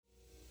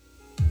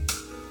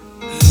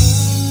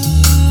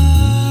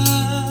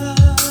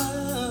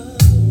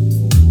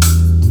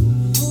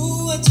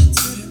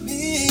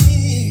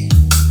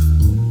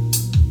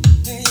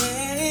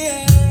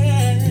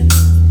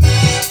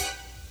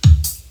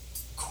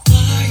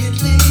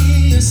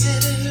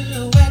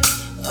silhouette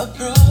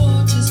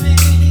approaches me.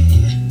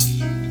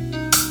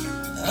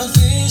 A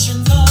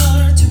vision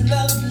far too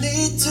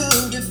lovely to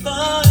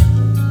define.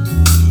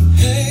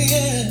 Hey,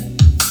 yeah.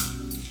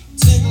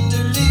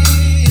 Tenderly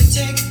you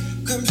take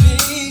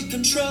complete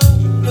control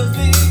of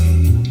me.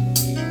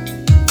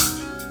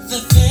 The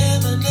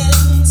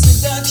feminine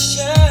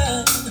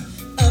seduction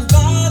of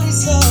body,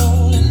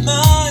 soul, and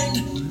mind.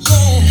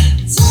 Yeah.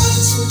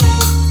 Touch me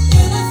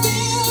and I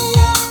feel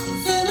your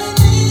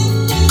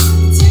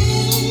femininity.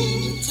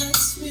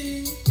 Touch me.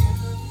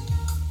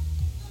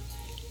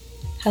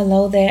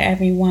 Hello there,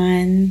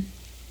 everyone.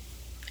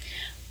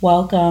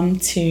 Welcome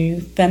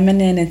to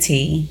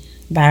Femininity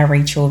by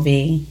Rachel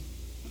V.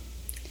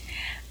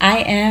 I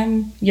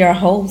am your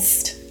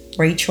host,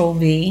 Rachel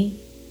V.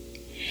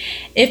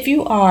 If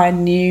you are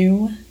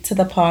new to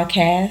the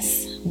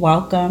podcast,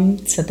 welcome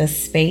to the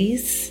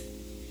space.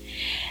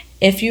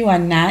 If you are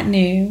not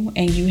new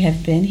and you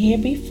have been here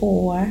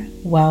before,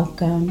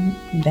 welcome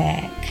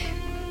back.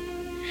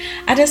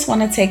 I just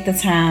want to take the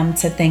time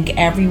to thank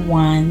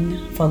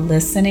everyone for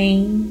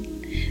listening,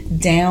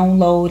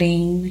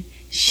 downloading,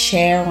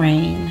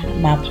 sharing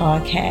my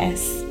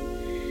podcast.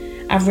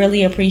 I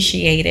really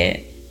appreciate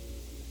it.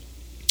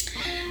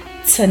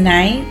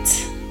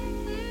 Tonight,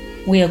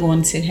 we are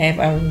going to have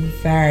a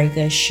very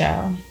good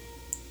show.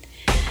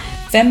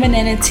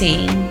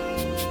 Femininity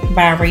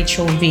by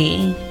Rachel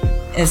V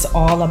is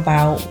all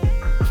about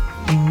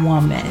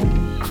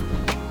woman.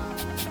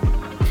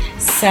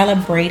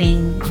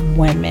 Celebrating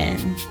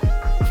women.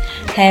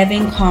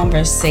 Having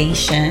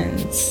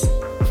conversations.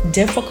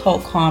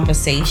 Difficult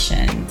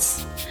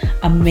conversations.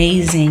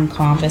 Amazing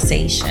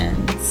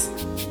conversations.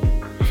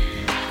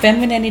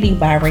 Femininity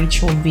by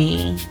Rachel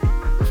V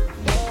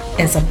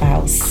is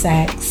about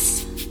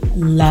sex,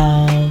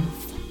 love,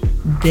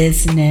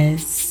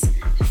 business,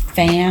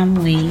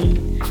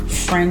 family,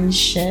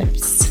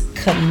 friendships,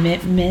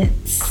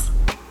 commitments,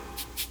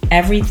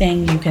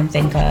 everything you can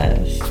think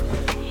of.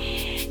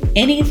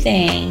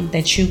 Anything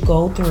that you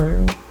go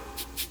through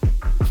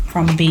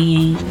from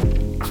being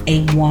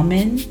a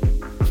woman,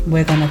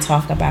 we're going to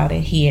talk about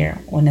it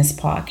here on this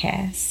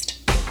podcast.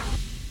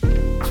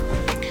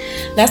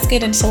 Let's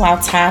get into our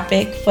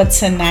topic for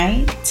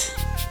tonight.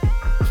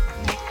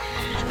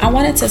 I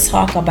wanted to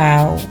talk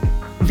about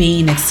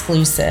being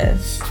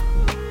exclusive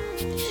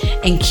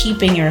and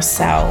keeping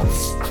yourself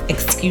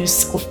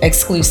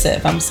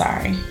exclusive.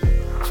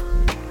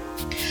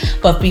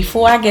 But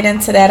before I get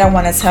into that, I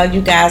want to tell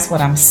you guys what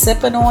I'm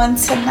sipping on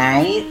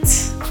tonight.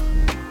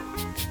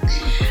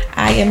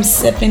 I am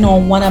sipping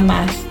on one of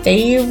my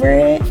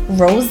favorite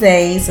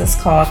rosés. It's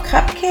called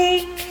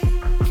Cupcake.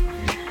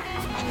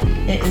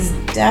 It is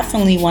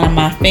definitely one of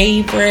my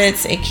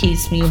favorites. It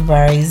keeps me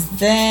very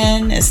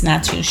zen. It's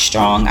not too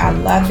strong. I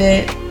love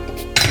it.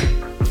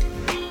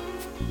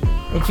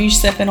 If you're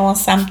sipping on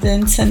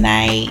something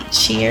tonight,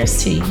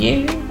 cheers to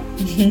you.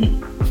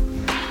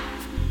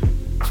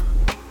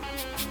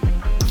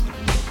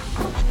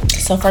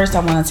 So first I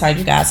want to tell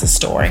you guys a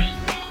story.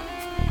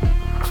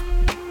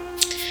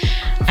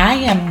 I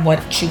am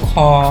what you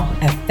call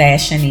a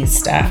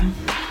fashionista.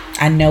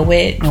 I know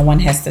it. No one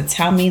has to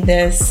tell me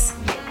this.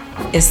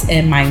 It's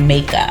in my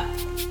makeup.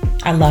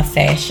 I love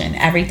fashion,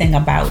 everything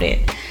about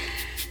it.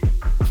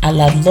 I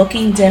love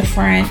looking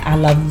different. I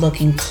love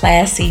looking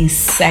classy,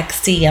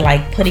 sexy. I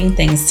like putting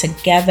things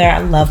together. I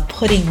love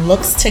putting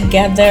looks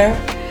together.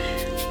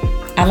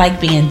 I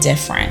like being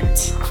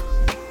different.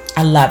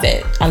 I love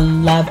it. I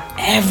love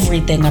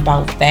everything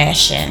about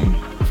fashion.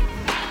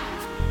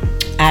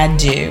 I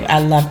do. I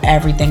love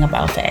everything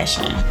about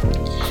fashion.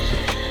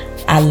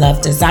 I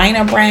love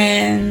designer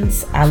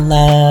brands. I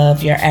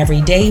love your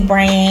everyday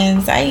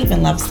brands. I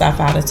even love stuff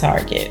out of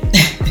Target.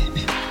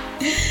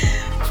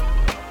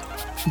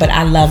 But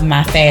I love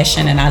my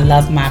fashion and I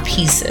love my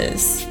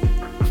pieces.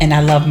 And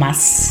I love my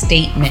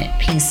statement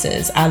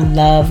pieces. I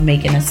love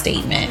making a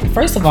statement.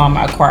 First of all, I'm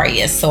an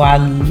Aquarius, so I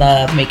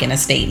love making a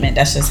statement.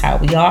 That's just how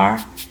we are.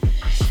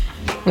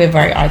 We're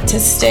very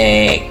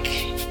artistic.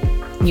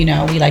 You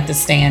know, we like to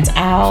stand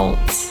out.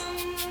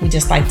 We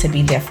just like to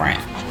be different.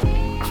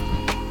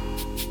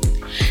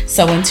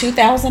 So in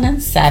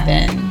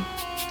 2007,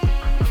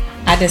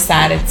 I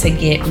decided to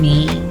get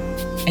me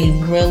a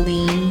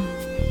really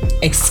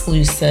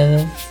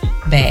exclusive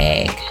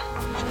bag.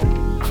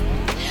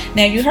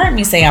 Now, you heard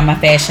me say I'm a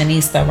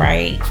fashionista,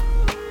 right?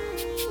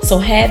 So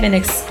having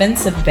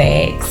expensive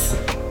bags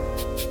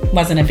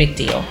wasn't a big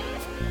deal.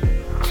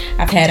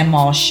 I've had them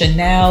all: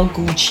 Chanel,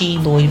 Gucci,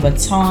 Louis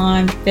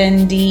Vuitton,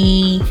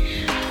 Fendi,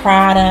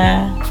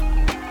 Prada.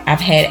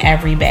 I've had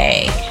every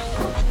bag.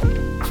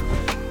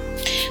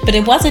 But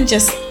it wasn't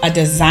just a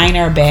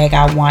designer bag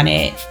I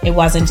wanted. It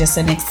wasn't just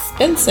an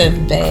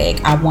expensive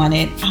bag I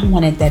wanted. I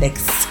wanted that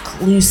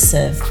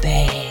exclusive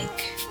bag.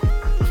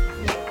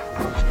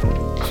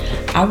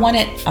 I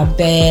wanted a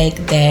bag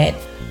that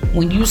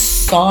when you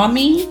saw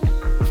me,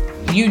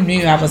 you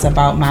knew I was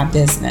about my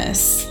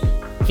business,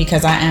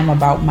 because I am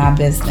about my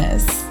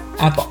business.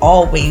 I've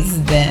always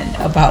been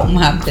about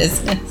my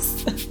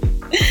business.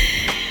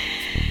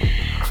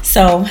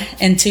 So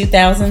in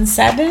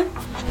 2007,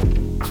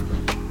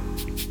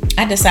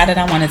 I decided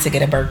I wanted to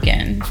get a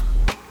Birkin.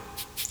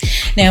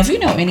 Now, if you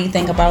know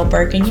anything about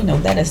Birkin, you know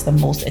that is the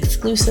most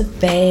exclusive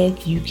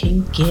bag you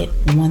can get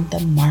on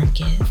the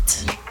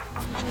market.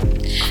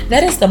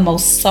 That is the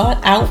most sought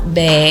out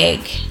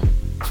bag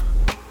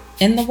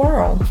in the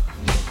world.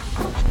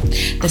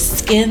 The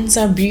skins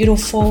are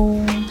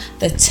beautiful.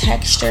 The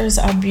textures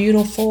are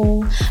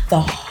beautiful.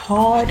 The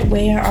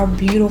hardware are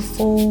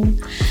beautiful.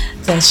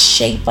 The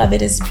shape of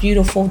it is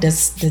beautiful.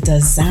 The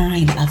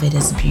design of it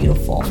is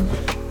beautiful.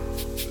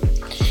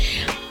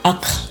 A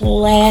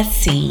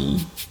classy,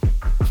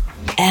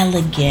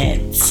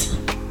 elegant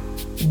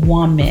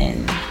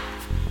woman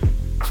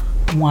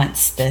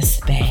wants this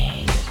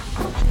bag.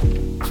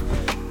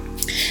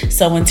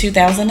 So in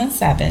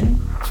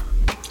 2007,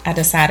 I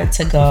decided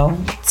to go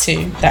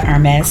to the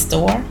Hermes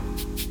store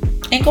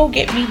and go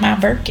get me my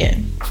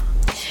Birkin,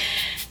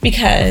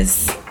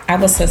 because I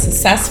was a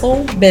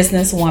successful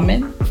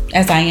businesswoman,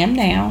 as I am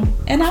now,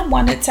 and I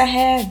wanted to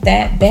have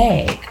that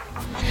bag.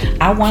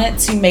 I wanted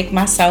to make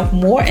myself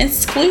more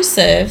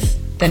exclusive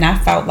than I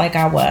felt like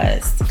I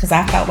was, because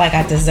I felt like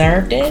I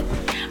deserved it.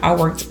 I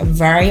worked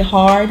very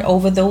hard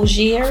over those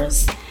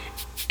years,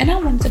 and I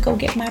wanted to go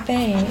get my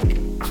bag.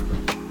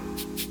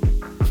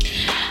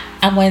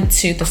 I went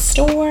to the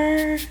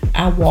store.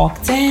 I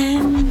walked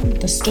in.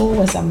 The store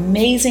was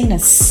amazing.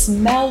 It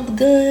smelled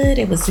good.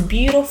 It was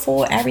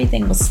beautiful.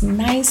 Everything was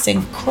nice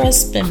and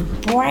crisp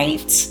and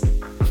bright.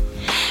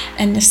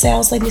 And the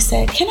sales lady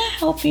said, "Can I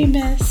help you,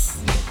 miss?"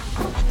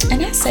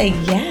 And I said,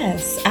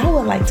 "Yes, I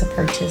would like to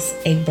purchase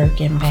a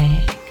Birkin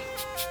bag."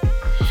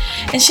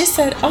 And she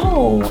said,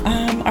 "Oh,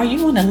 are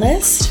you on a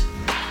list?"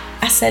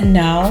 I said,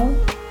 "No."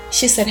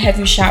 She said, "Have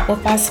you shopped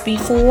with us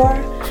before?"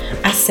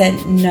 I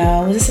said,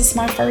 "No, this is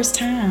my first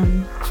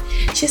time."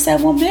 She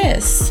said, "Well,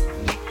 miss,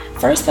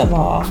 first of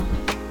all,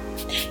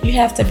 you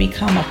have to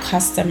become a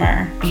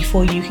customer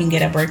before you can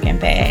get a Birkin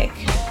bag.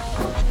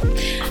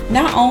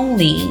 Not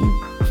only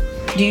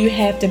do you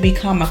have to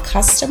become a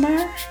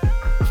customer,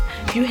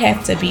 you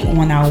have to be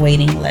on our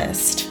waiting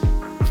list.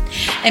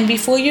 And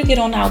before you get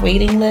on our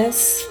waiting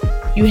list,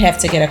 you have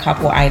to get a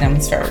couple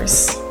items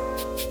first."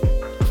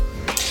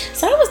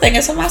 So I was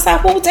thinking to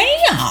myself, well,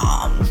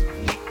 damn.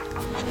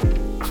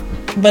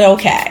 But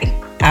okay,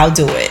 I'll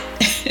do it,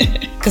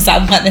 because I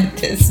wanted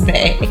this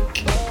bag.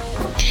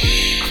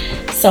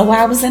 So while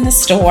I was in the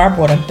store, I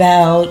bought a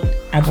belt,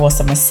 I bought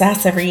some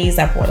accessories,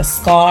 I bought a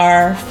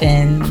scarf,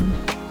 and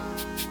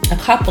a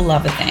couple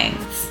other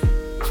things.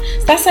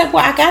 So I said,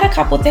 well, I got a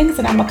couple things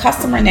and I'm a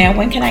customer now.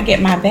 When can I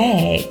get my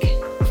bag?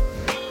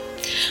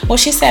 Well,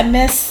 she said,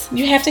 "Miss,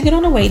 you have to get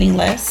on a waiting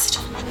list."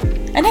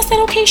 And I said,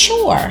 "Okay,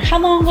 sure. How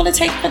long will it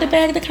take for the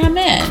bag to come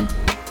in?"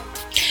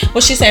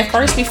 Well, she said,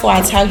 "First, before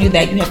I tell you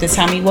that, you have to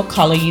tell me what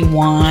color you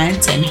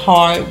want and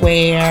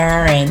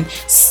hardware and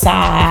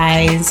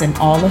size and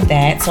all of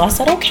that." So I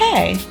said,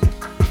 "Okay."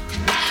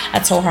 I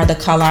told her the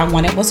color I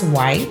wanted was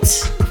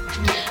white.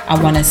 I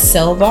wanted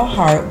silver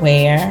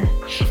hardware,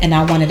 and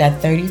I wanted a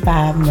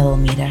 35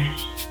 millimeter,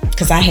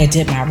 because I had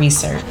did my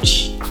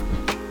research.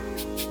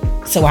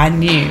 So I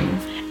knew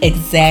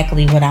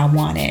exactly what I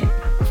wanted.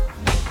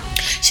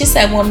 She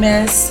said, "Well,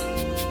 miss,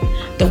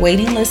 the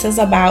waiting list is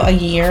about a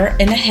year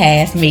and a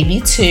half,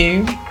 maybe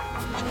 2.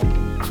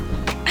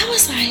 I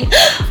was like,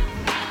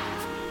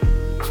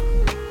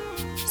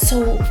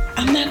 so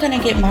I'm not going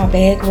to get my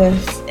bag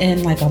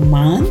within like a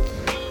month,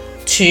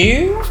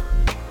 2?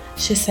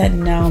 She said,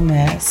 "No,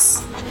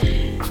 miss."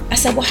 I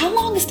said, "Well, how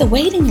long is the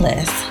waiting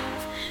list?"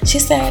 She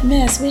said,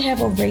 "Miss, we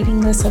have a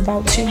waiting list of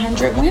about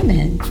 200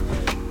 women.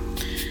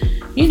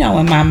 You know,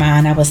 in my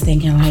mind, I was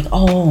thinking like,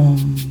 oh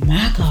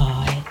my God.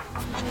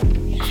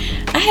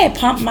 I had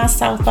pumped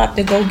myself up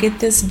to go get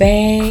this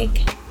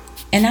bag,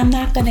 and I'm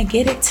not going to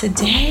get it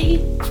today.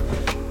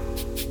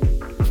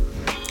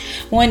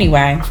 Well,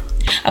 anyway,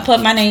 I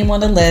put my name on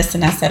the list,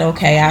 and I said,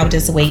 okay, I'll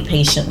just wait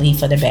patiently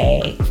for the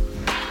bag.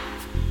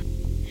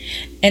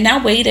 And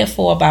I waited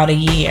for about a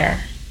year.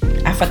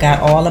 I forgot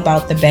all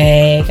about the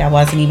bag. I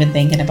wasn't even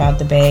thinking about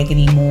the bag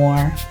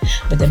anymore.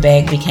 But the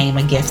bag became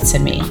a gift to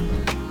me.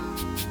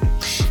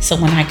 So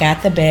when I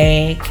got the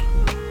bag,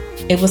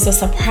 it was a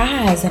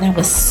surprise, and I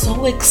was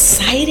so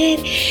excited.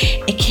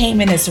 It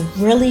came in this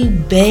really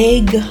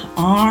big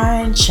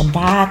orange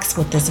box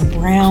with this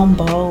brown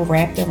bow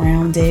wrapped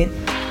around it.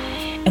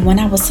 And when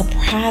I was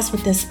surprised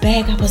with this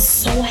bag, I was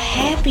so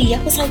happy.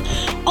 I was like,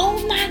 oh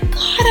my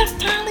God, I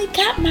finally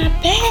got my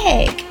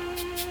bag.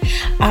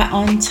 I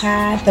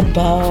untied the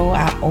bow,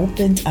 I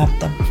opened up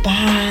the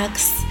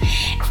box,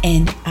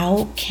 and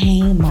out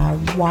came my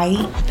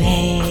white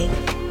bag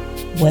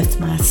with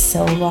my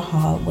silver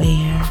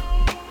hardware,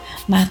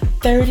 my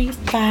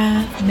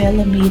 35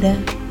 millimeter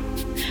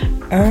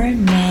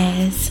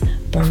Hermes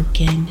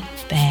Birkin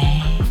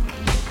bag.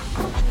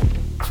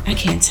 I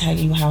can't tell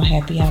you how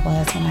happy I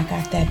was when I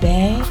got that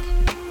bag.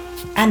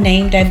 I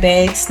named that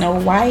bag Snow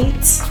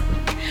White.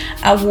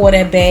 I wore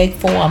that bag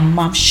for a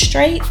month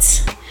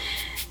straight.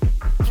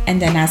 And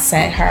then I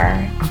set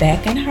her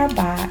back in her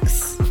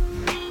box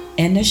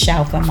in the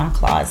shelf in my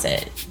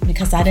closet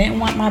because I didn't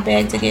want my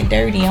bag to get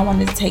dirty. I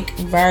wanted to take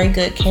very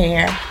good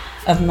care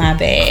of my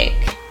bag.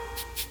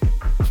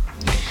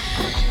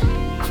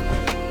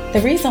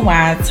 The reason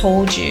why I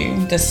told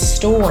you the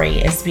story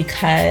is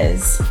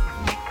because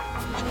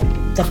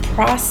the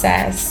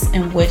process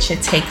in which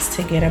it takes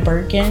to get a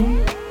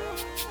Birkin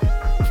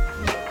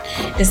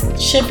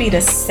should be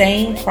the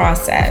same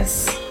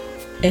process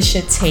it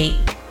should take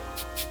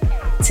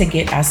to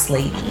get us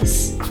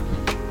ladies.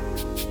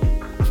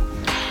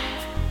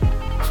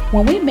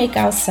 When we make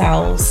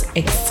ourselves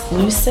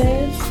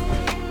exclusive,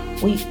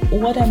 we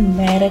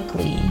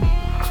automatically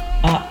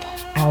up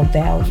our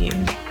value.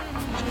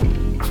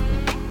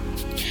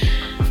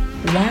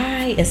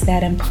 Why is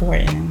that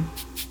important?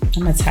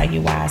 I'm going to tell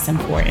you why it's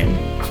important.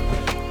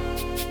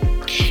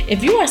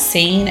 If you are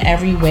seen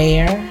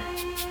everywhere,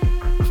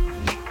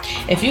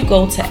 if you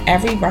go to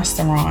every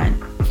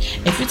restaurant,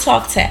 if you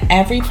talk to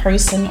every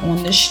person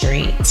on the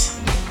street,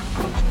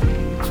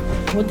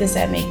 what does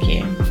that make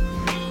you?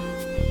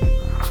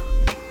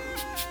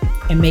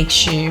 It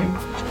makes you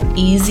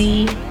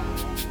easy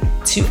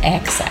to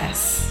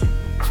access.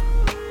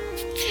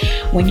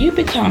 When you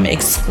become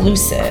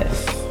exclusive,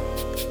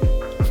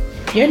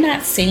 you're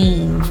not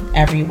seen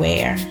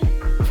everywhere.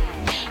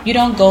 You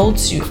don't go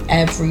to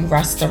every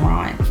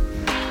restaurant.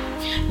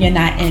 You're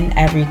not in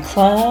every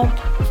club.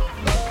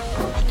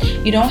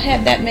 You don't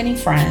have that many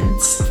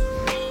friends.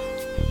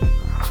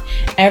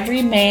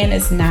 Every man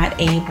is not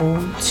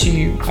able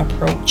to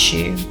approach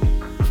you.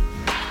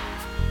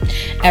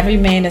 Every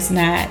man is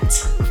not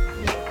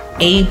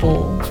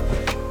able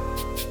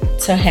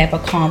to have a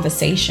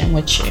conversation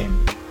with you.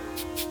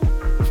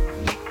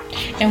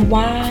 And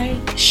why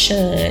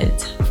should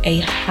a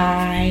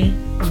high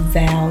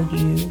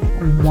value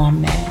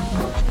woman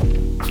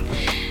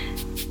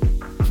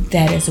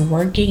that is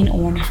working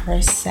on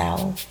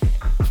herself,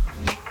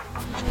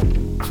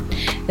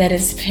 that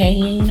is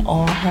paying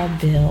all her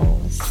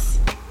bills,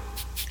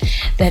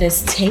 that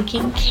is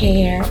taking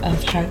care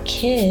of her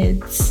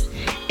kids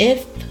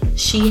if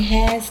she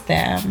has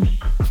them,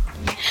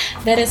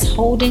 that is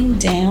holding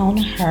down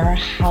her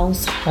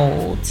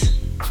household,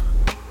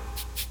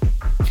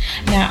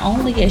 not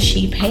only is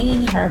she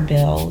paying her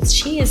bills,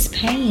 she is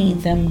paying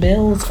them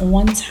bills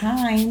on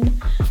time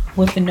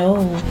with no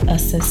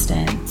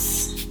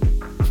assistance.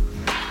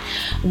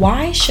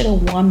 Why should a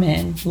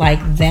woman like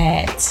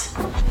that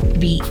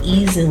be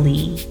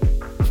easily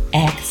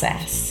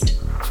accessed?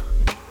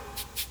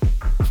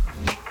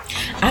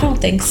 I don't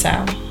think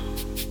so.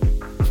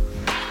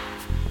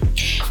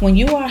 When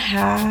you are a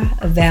high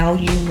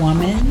value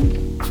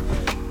woman,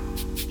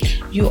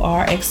 you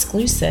are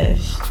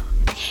exclusive.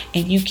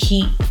 And you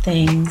keep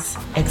things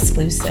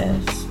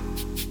exclusive.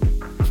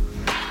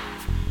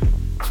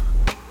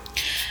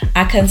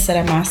 I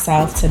consider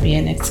myself to be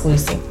an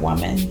exclusive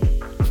woman.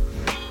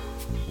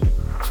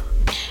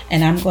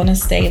 And I'm going to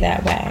stay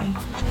that way.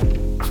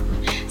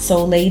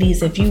 So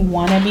ladies, if you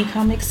want to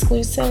become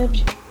exclusive,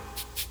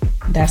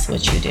 that's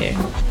what you do.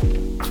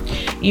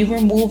 You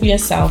remove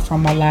yourself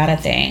from a lot of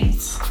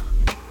things.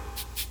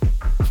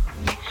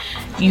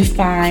 You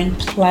find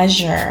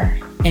pleasure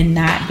in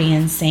not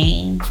being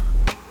seen.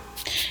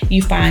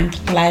 You find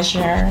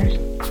pleasure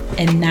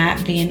in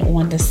not being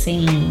on the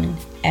scene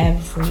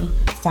every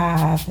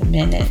 5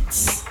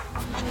 minutes.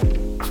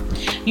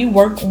 You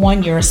work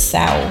on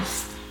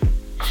yourself.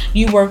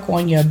 You work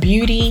on your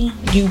beauty.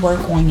 You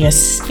work on your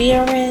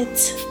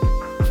spirit.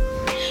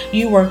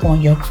 You work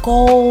on your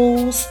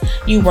goals.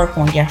 You work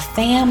on your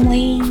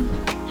family.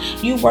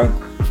 You work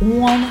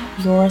on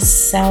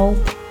yourself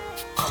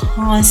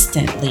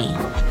constantly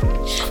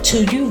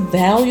till you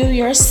value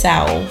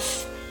yourself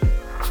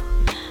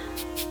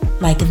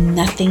like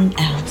nothing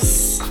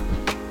else.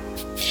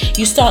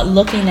 You start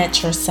looking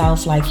at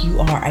yourself like you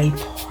are a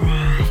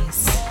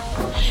prize.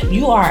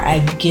 You are a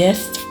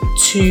gift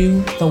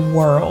to the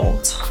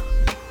world.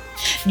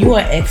 You are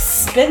an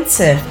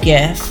expensive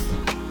gift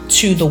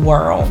to the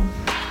world.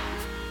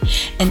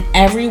 And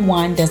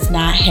everyone does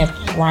not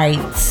have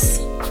rights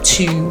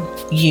to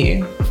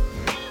you.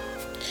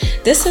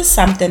 This is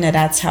something that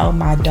I tell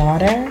my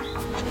daughter.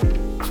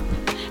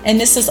 And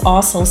this is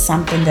also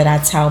something that I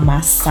tell my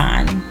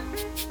son.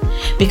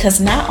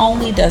 Because not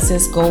only does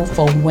this go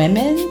for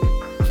women,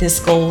 this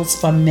goes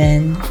for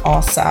men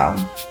also.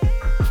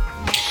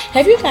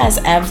 Have you guys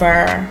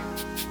ever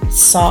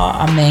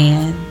saw a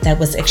man that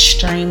was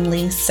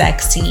extremely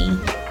sexy,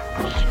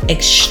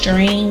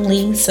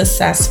 extremely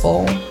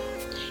successful?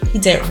 He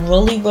did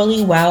really,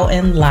 really well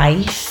in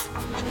life.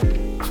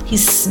 He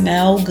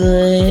smelled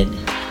good.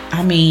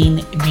 I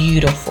mean,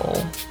 beautiful.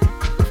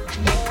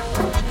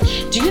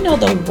 Do you know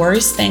the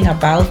worst thing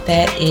about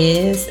that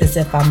is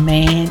if a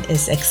man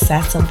is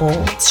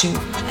accessible to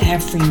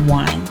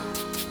everyone?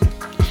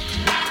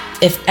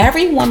 If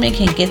every woman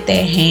can get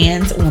their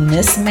hands on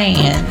this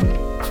man,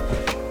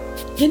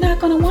 you're not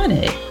going to want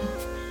it.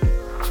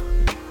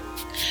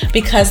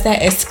 Because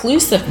that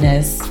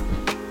exclusiveness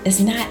is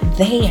not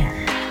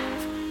there.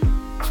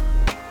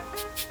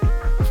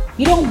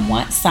 You don't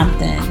want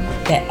something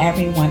that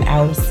everyone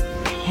else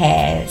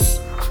has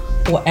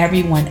or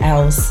everyone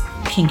else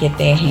can get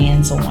their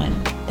hands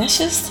on. That's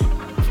just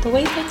the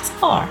way things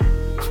are.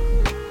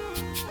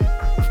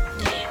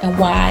 And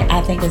why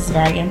I think it's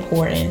very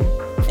important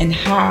and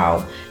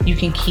how you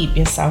can keep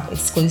yourself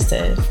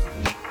exclusive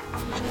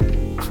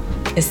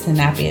is to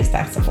not be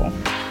accessible.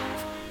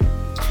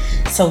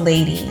 So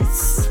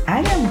ladies, I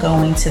am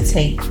going to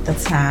take the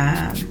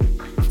time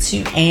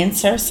to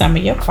answer some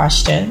of your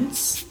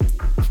questions.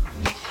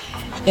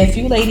 If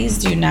you ladies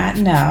do not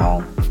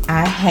know,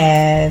 I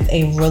have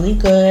a really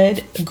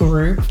good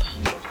group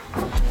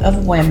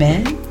of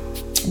women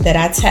that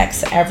I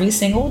text every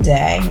single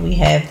day. We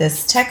have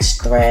this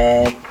text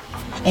thread,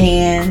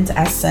 and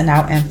I send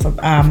out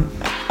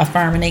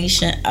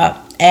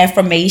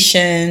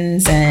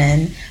affirmations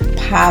and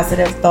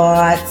positive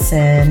thoughts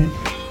and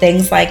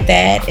things like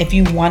that. If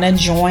you want to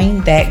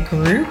join that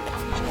group,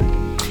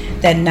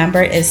 that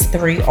number is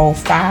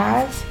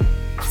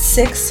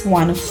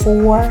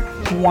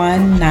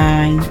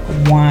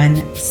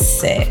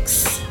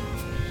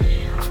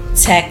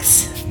 305-614-1916.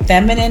 Text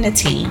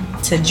femininity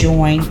to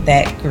join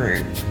that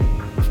group.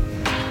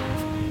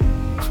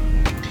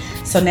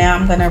 So now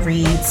I'm going to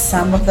read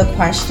some of the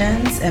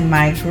questions in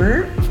my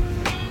group.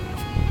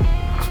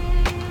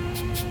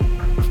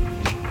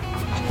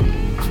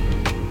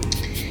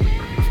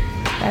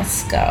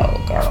 Let's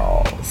go,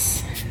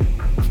 girls.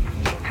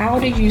 How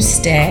do you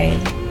stay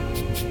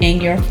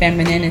in your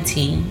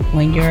femininity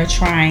when you're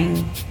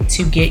trying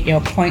to get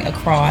your point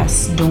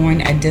across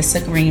during a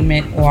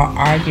disagreement or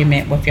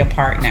argument with your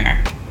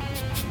partner?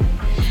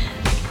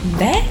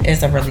 That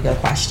is a really good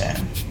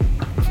question.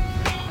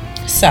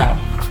 So,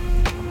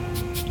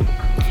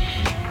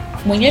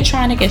 when you're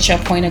trying to get your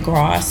point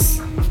across,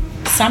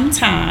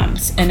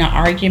 sometimes in an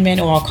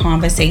argument or a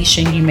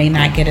conversation, you may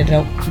not get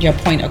your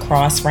point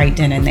across right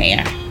then and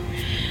there.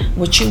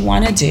 What you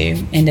want to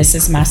do, and this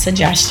is my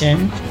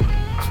suggestion,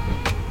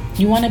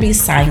 you want to be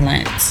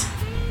silent.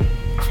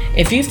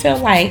 If you feel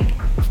like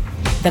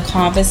the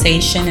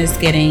conversation is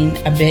getting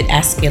a bit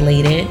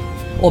escalated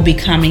or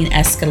becoming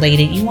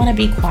escalated, you want to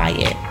be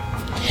quiet.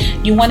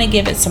 You want to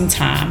give it some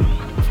time,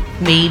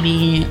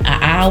 maybe an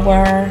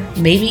hour,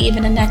 maybe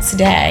even the next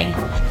day,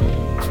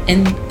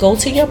 and go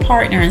to your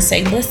partner and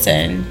say,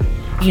 listen,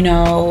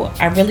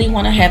 I really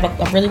want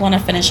to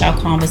finish our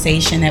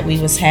conversation that we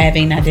was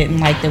having. I didn't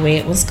like the way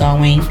it was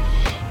going.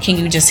 Can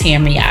you just hear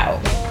me out?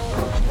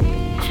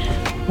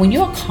 When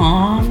you're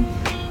calm,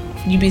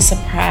 you'd be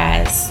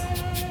surprised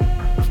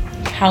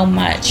how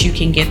much you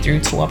can get through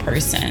to a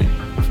person.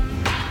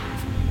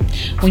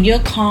 When you're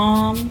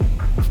calm,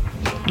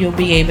 you'll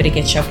be able to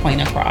get your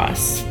point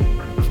across.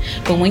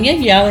 But when you're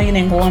yelling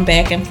and going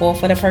back and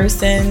forth with a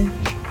person,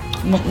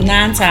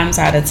 9 times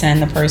out of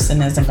 10, the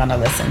person isn't going to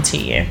listen to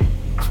you.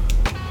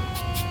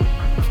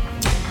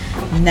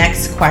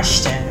 Next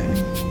question.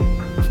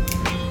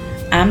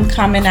 I'm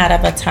coming out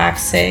of a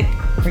toxic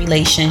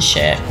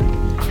relationship.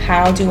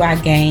 How do I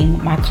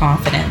gain my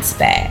confidence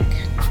back?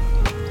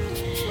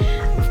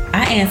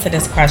 I answer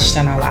this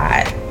question a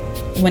lot.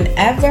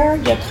 Whenever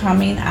you're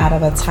coming out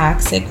of a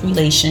toxic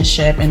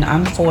relationship, and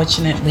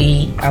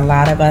unfortunately a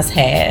lot of us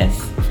have,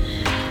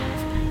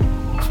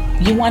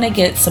 you want to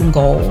get some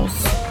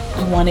goals.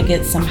 You want to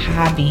get some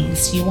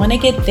hobbies. You want to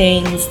get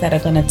things that are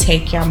going to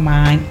take your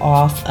mind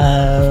off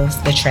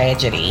of the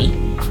tragedy.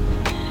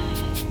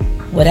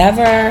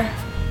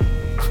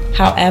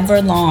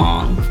 However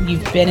long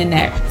you've been in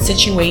that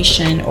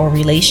situation or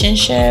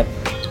relationship,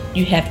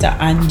 you have to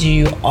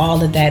undo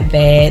all of that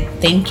bad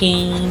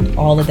thinking,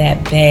 all of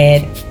that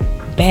bad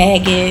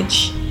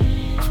baggage.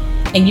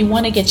 And you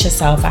want to get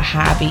yourself a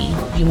hobby.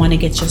 You want to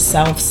get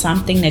yourself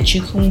something that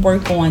you can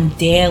work on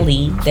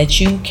daily, that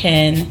you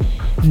can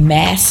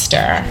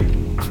master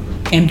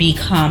and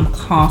become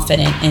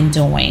confident in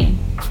doing.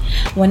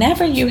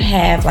 Whenever you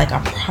have like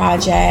a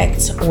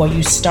project or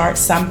you start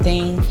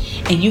something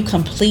and you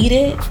complete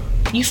it,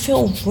 you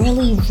feel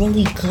really,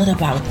 really good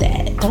about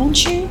that,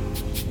 don't you?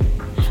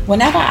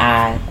 Whenever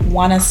I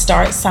want to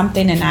start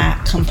something and I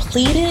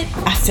complete it,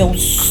 I feel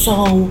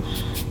so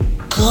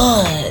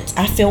good.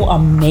 I feel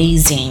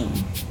amazing.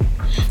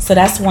 So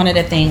that's one of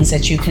the things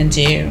that you can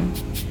do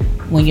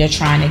when you're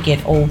trying to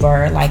get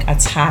over like a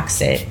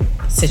toxic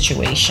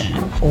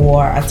situation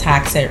or a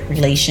toxic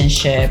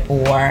relationship,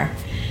 or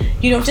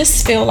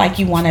just feel like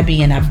you want to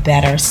be in a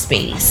better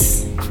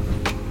space.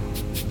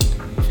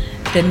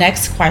 The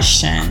next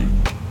question.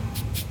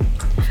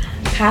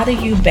 How do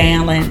you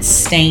balance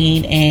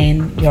staying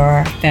in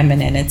your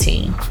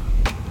femininity?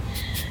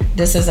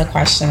 This is a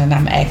question that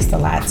I'm asked a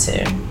lot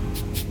too.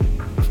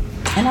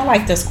 And I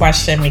like this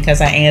question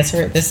because I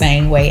answer it the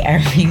same way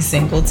every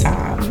single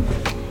time.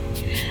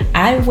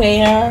 I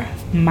wear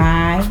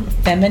my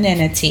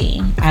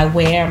femininity. I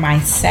wear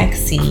my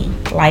sexy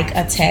like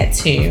a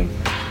tattoo.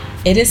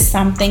 It is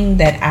something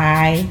that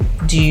I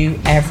do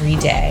every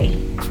day.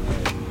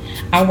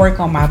 I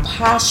work on my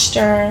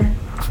posture.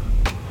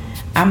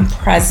 I'm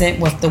present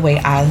with the way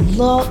I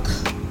look.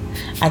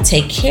 I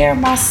take care of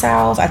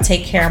myself. I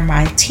take care of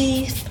my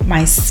teeth,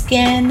 my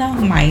skin,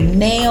 my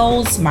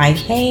nails, my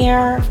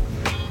hair.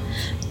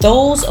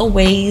 Those are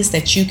ways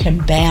that you can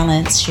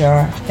balance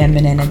your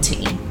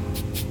femininity.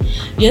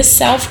 Your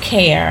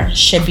self-care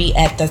should be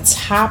at the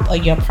top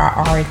of your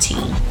priority.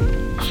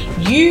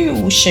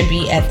 You should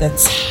be at the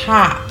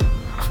top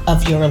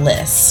of your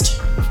list.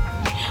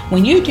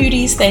 When you do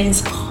these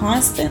things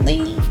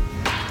constantly,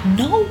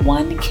 no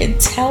one can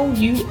tell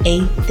you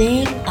a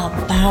thing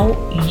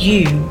about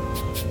you.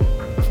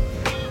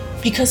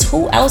 Because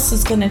who else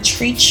is going to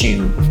treat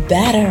you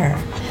better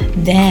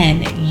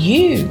than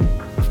you?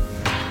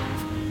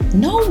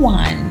 No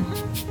one.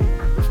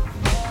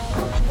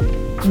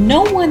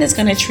 No one is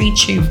going to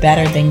treat you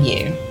better than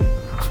you.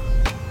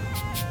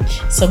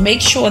 So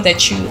make sure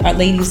that you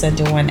ladies are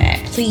doing that.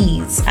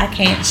 Please, I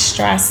can't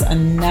stress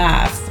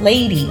enough.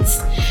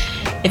 Ladies,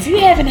 if you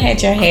haven't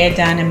had your hair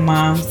done in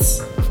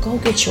months, go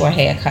get you a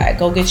haircut.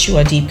 Go get you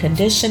a deep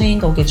conditioning.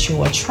 Go get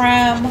you a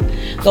trim.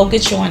 Go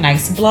get you a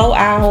nice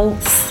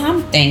blowout.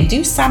 Something.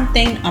 Do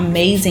something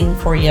amazing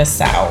for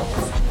yourself.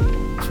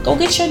 Go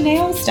get your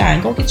nails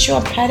done. Go get you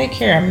a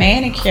pedicure,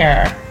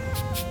 manicure.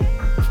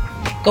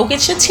 Go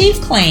get your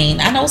teeth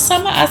cleaned. I know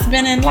some of us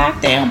been in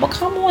lockdown, but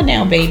come on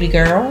now, baby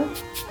girl.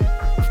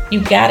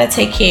 You gotta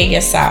take care of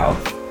yourself.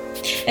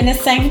 And the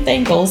same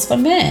thing goes for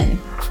men.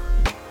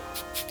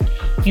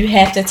 You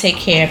have to take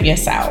care of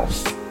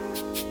yourself.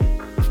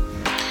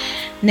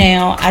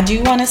 Now, I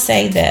do want to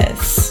say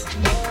this.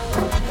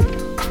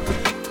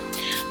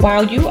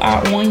 While you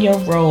are on your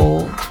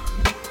road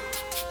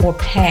or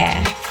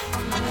path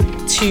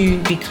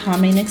to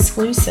becoming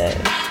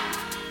exclusive,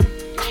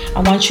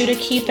 I want you to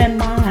keep in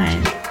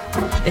mind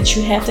that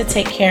you have to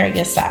take care of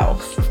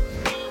yourself.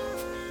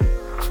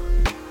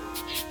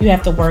 You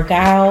have to work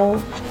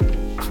out,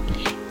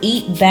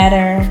 eat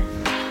better,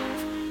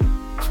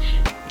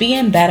 be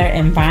in better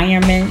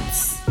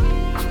environments.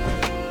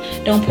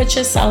 Don't put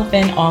yourself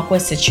in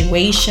awkward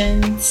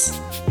situations.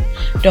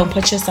 Don't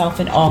put yourself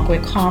in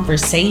awkward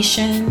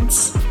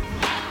conversations.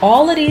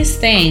 All of these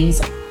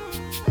things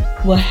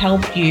will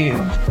help you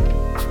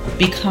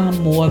become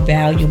more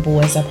valuable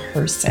as a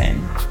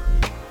person.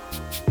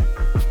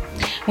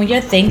 When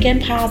you're thinking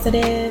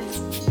positive,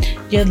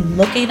 you're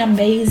looking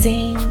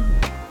amazing,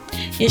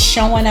 you're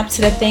showing up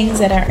to the things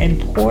that are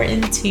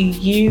important to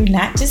you,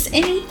 not just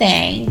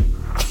anything.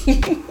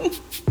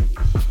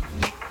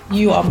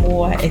 You are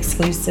more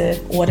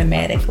exclusive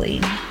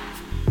automatically.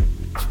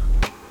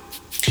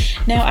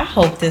 Now, I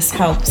hope this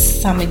helps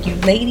some of you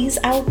ladies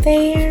out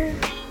there.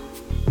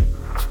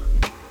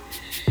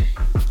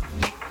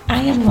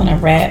 I am going to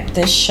wrap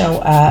this show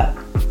up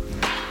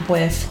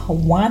with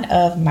one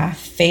of my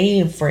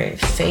favorite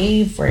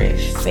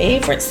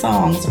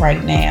songs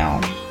right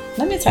now.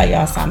 Let me tell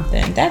y'all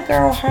something. That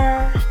girl,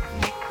 her,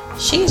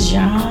 she's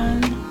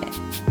young,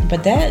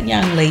 but that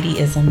young lady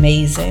is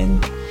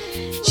amazing.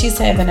 She's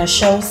having a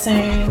show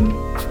soon,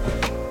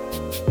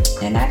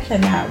 and I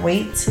cannot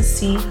wait to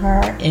see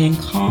her in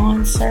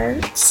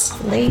concerts,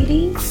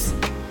 ladies,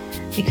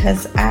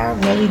 because I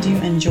really do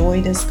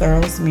enjoy this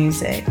girl's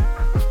music.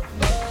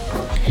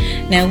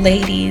 Now,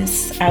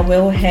 ladies, I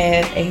will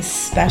have a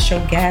special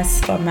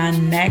guest for my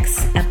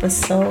next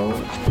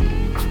episode.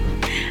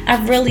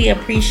 I really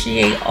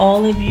appreciate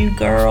all of you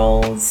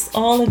girls,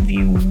 all of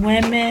you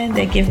women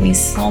that give me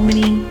so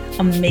many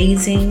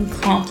amazing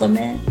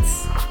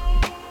compliments.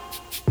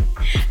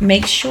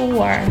 Make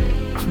sure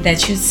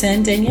that you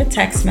send in your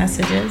text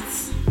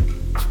messages.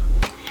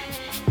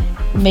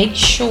 Make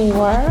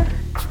sure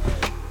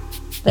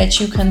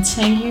that you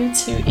continue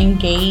to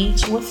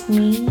engage with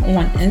me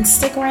on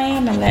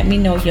Instagram and let me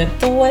know your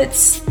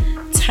thoughts,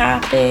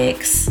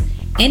 topics,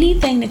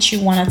 anything that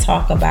you want to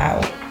talk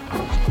about.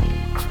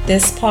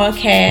 This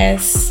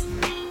podcast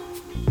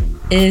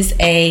is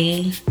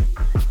a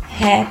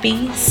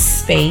happy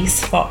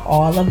space for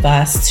all of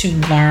us to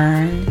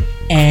learn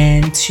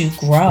and to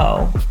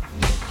grow.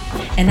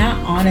 And I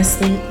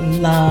honestly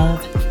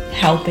love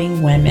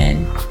helping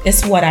women.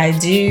 It's what I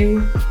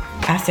do.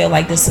 I feel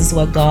like this is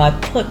what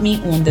God put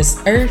me on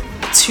this earth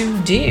to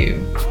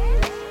do.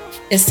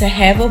 Is to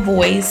have a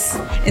voice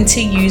and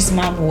to use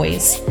my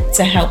voice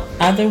to help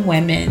other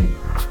women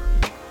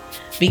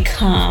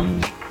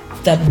become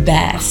the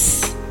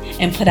best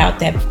and put out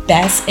that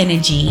best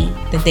energy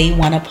that they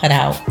want to put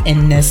out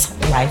in this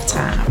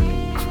lifetime.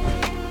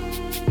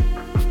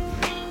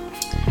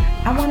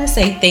 I want to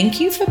say thank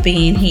you for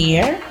being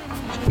here.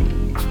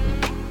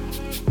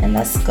 And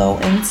let's go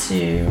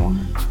into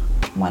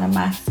one of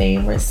my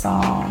favorite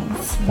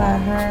songs by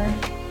her.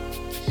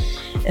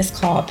 It's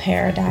called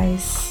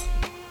Paradise.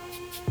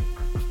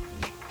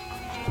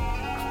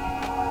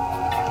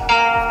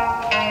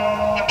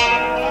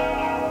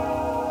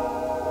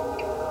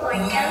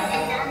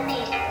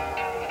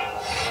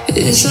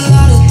 It's a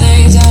lot of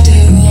things I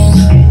did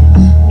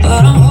wrong,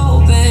 but I'm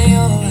hoping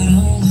you're at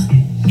home,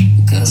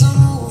 'cause I'm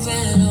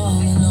moving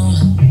all alone,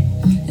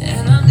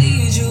 and I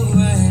need you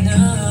right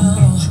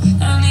now.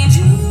 I need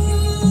you.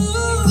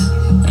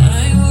 I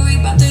ain't worried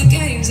about the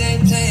games they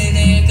play,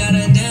 they ain't got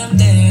a damn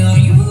thing on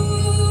you.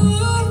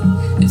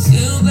 It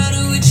feel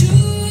better with you.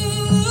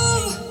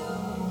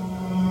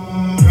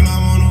 Girl, I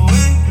wanna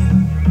wait.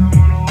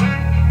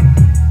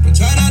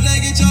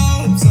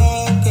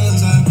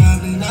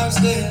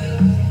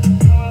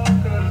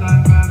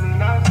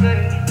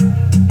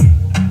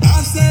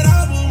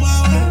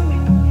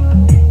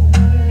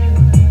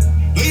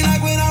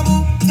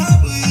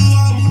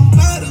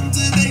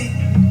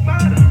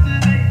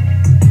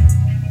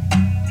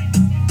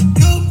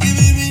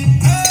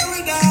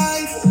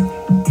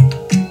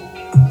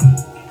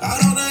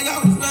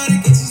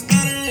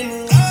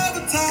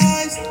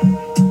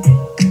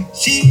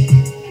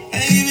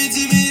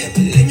 it,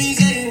 but let me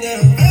say it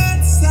now.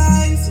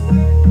 Fantasize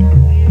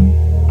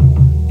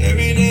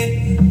every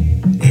day,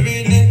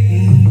 every day,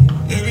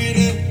 every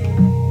day,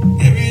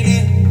 every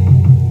day,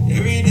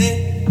 every day.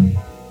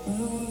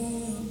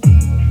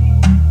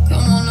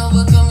 Come on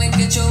over, come and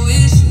get your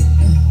issue.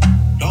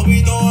 Don't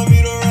be throwing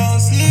me the wrong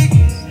stick.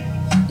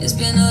 It's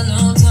been a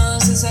long time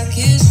since I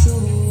kissed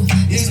you.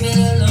 It's been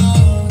a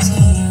long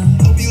time.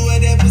 Hope you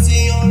had that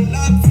pussy on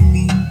lock for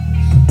me.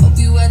 Hope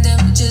you had them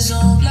bitches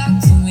on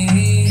block for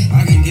me.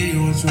 I can get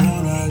you what you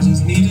want, I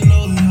just need to